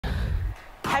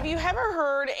Have you ever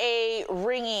heard a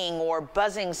ringing or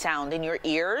buzzing sound in your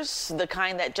ears, the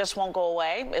kind that just won't go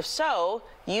away? If so,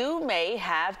 you may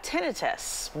have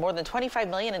tinnitus. More than 25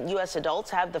 million U.S. adults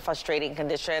have the frustrating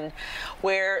condition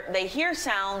where they hear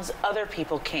sounds other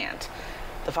people can't.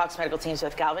 The Fox Medical team's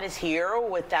Seth Galvin is here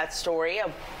with that story of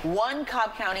one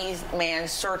Cobb County man's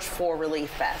search for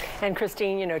relief, Beth. And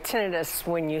Christine, you know, tinnitus,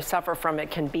 when you suffer from it,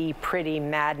 can be pretty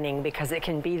maddening because it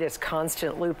can be this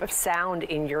constant loop of sound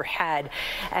in your head.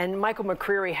 And Michael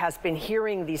McCreary has been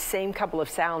hearing these same couple of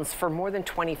sounds for more than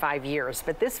 25 years.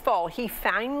 But this fall, he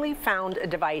finally found a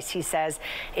device he says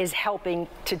is helping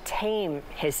to tame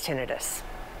his tinnitus.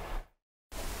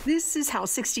 This is how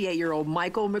 68-year-old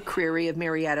Michael McCreary of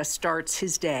Marietta starts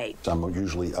his day. I'm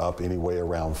usually up anyway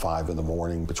around 5 in the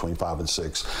morning, between 5 and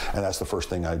 6, and that's the first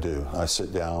thing I do. I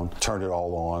sit down, turn it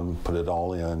all on, put it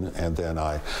all in, and then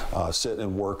I sit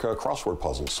and work crossword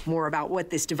puzzles. More about what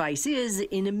this device is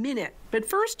in a minute. But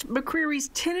first, McCreary's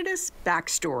tinnitus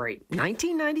backstory.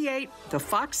 1998, the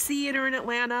Fox Theater in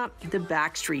Atlanta, the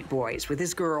Backstreet Boys with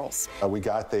his girls. We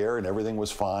got there and everything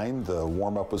was fine. The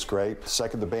warm-up was great. The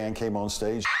second the band came on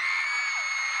stage,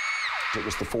 it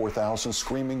was the 4,000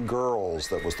 screaming girls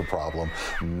that was the problem,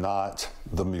 not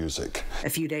the music. A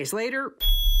few days later,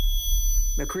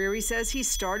 McCreary says he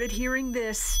started hearing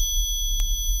this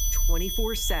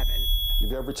 24/7.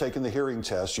 You've ever taken the hearing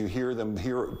test, you hear them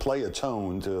play a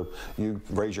tone to, you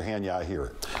raise your hand, yeah, I hear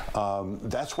it.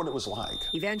 That's what it was like.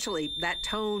 Eventually, that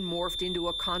tone morphed into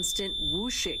a constant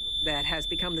whooshing that has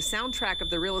become the soundtrack of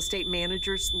the real estate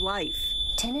manager's life.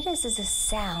 Tinnitus is a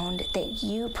sound that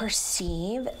you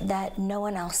perceive that no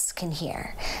one else can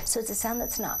hear. So it's a sound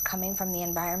that's not coming from the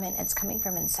environment, it's coming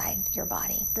from inside your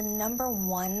body. The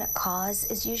 #1 cause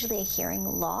is usually a hearing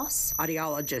loss.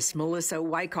 Audiologist Melissa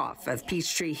Wikoff of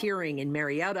Peachtree Hearing in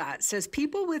Marietta says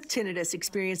people with tinnitus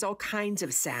experience all kinds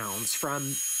of sounds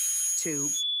from to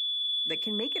that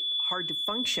can make it hard to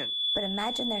function. But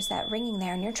imagine there's that ringing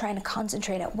there and you're trying to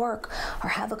concentrate at work or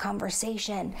have a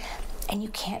conversation and you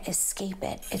can't escape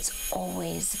it. It's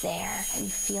always there and you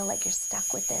feel like you're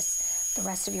stuck with this the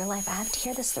rest of your life. I have to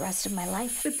hear this the rest of my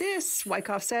life. But this,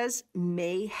 Wikoff says,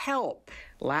 may help.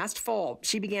 Last fall,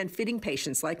 she began fitting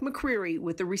patients like McCreary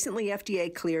with the recently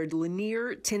FDA-cleared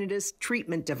Lenire tinnitus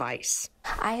treatment device.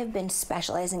 I have been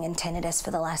specializing in tinnitus for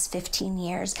the last 15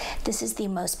 years. This is the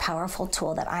most powerful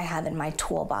tool that I have in my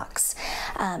toolbox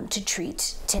to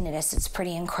treat tinnitus. It's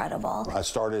pretty incredible. I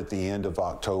started at the end of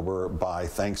October. By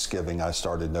Thanksgiving, I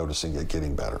started noticing it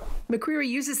getting better. McCreary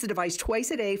uses the device twice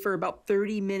a day for about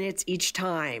 30 minutes each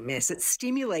time as it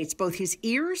stimulates both his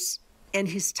ears and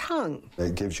his tongue.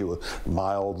 It gives you a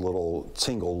mild little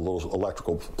tingle, little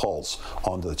electrical pulse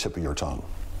onto the tip of your tongue.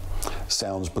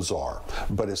 Sounds bizarre,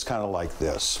 but it's kind of like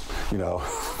this, you know.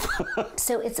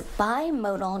 So it's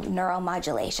bimodal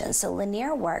neuromodulation. So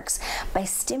Lenire works by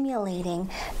stimulating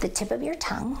the tip of your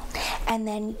tongue and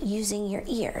then using your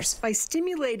ears. By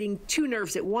stimulating two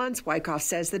nerves at once, Wikoff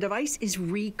says the device is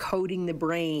recoding the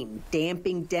brain,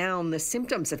 damping down the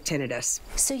symptoms of tinnitus.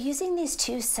 So using these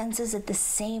two senses at the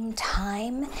same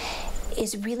time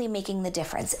is really making the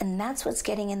difference, and that's what's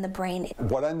getting in the brain.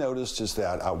 What I noticed is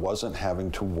that I wasn't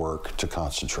having to work to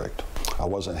concentrate. I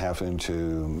wasn't having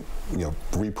to,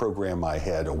 reprogram my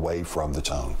head away from the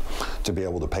tone to be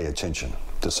able to pay attention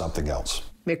to something else.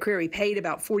 McCreary paid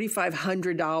about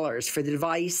 $4,500 for the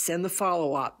device and the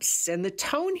follow-ups, and the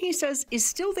tone, he says, is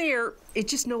still there. It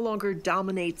just no longer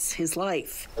dominates his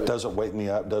life. It doesn't wake me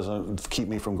up, doesn't keep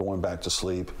me from going back to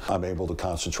sleep. I'm able to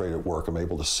concentrate at work. I'm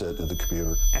able to sit at the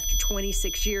computer. After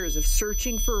 26 years of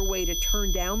searching for a way to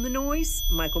turn down the noise,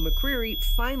 Michael McCreary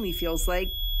finally feels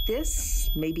like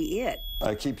this may be it.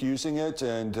 I keep using it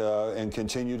and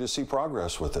continue to see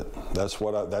progress with it.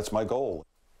 That's my goal.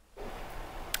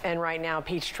 And right now,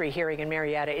 Peachtree Hearing in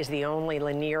Marietta is the only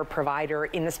Lenire provider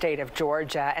in the state of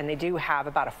Georgia, and they do have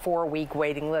about a 4-week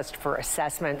waiting list for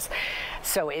assessments.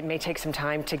 So it may take some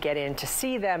time to get in to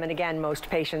see them. And again, most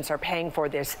patients are paying for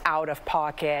this out of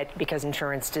pocket because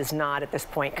insurance does not at this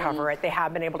point cover it. They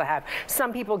have been able to have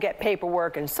some people get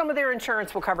paperwork and some of their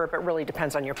insurance will cover it, but really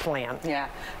depends on your plan. Yeah.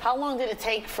 How long did it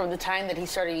take from the time that he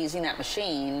started using that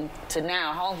machine to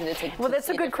now? How long did it take? Well, that's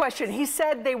a good question. He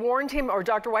said they warned him, or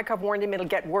Dr. Wikoff warned him, it'll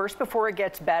get worse before it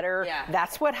gets better. Yeah.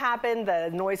 That's what happened. The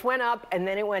noise went up and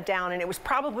then it went down, and it was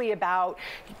probably about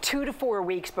 2 to 4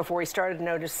 weeks before he started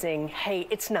noticing, hey,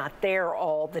 it's not there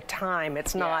all the time.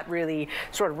 It's not really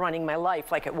sort of running my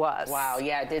life like it was. Wow,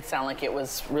 yeah, it did sound like it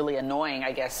was really annoying,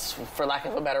 I guess, for lack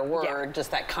of a better word, just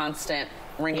that constant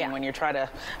ringing when you're trying to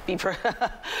be,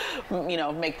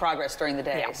 make progress during the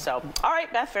day. So, all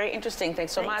right, Beth, very interesting.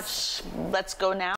 Thanks so much. Let's go now.